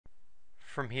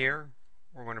From here,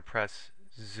 we're going to press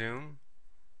Zoom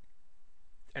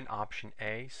and Option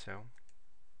A,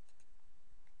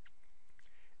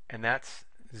 and that's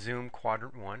Zoom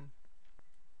Quadrant 1.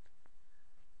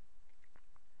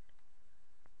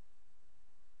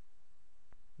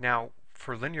 Now,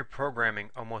 for linear programming,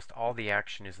 almost all the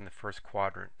action is in the first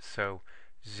quadrant, so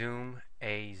Zoom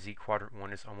A Z Quadrant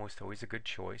 1 is almost always a good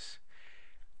choice.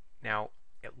 Now,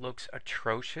 it looks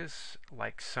atrocious,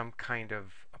 like some kind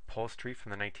of upholstery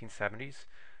from the 1970s,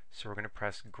 so we're going to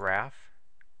press Graph,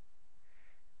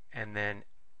 and then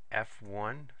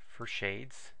F1 for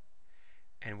shades,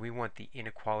 and we want the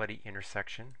inequality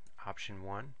intersection, Option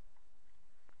 1.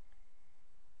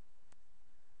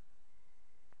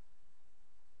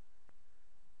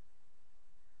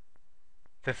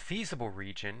 The feasible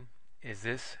region is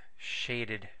this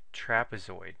shaded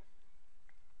trapezoid.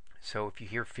 So if you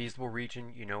hear feasible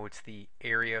region, you know it's the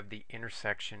area of the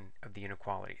intersection of the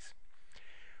inequalities.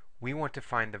 We want to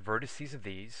find the vertices of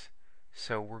these,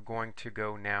 so we're going to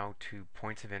go now to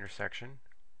points of intersection.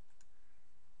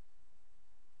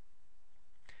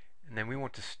 And then we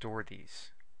want to store these.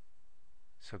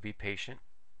 So be patient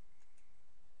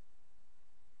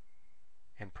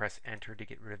and press enter to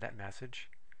get rid of that message.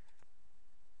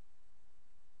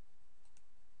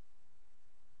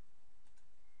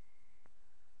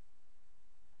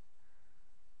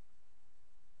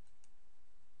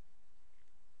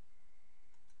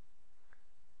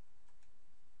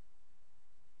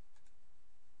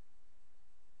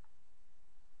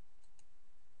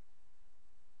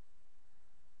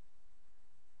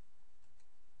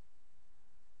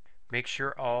 Make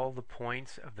sure all the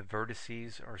points of the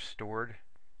vertices are stored.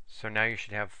 So now you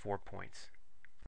should have 4 points.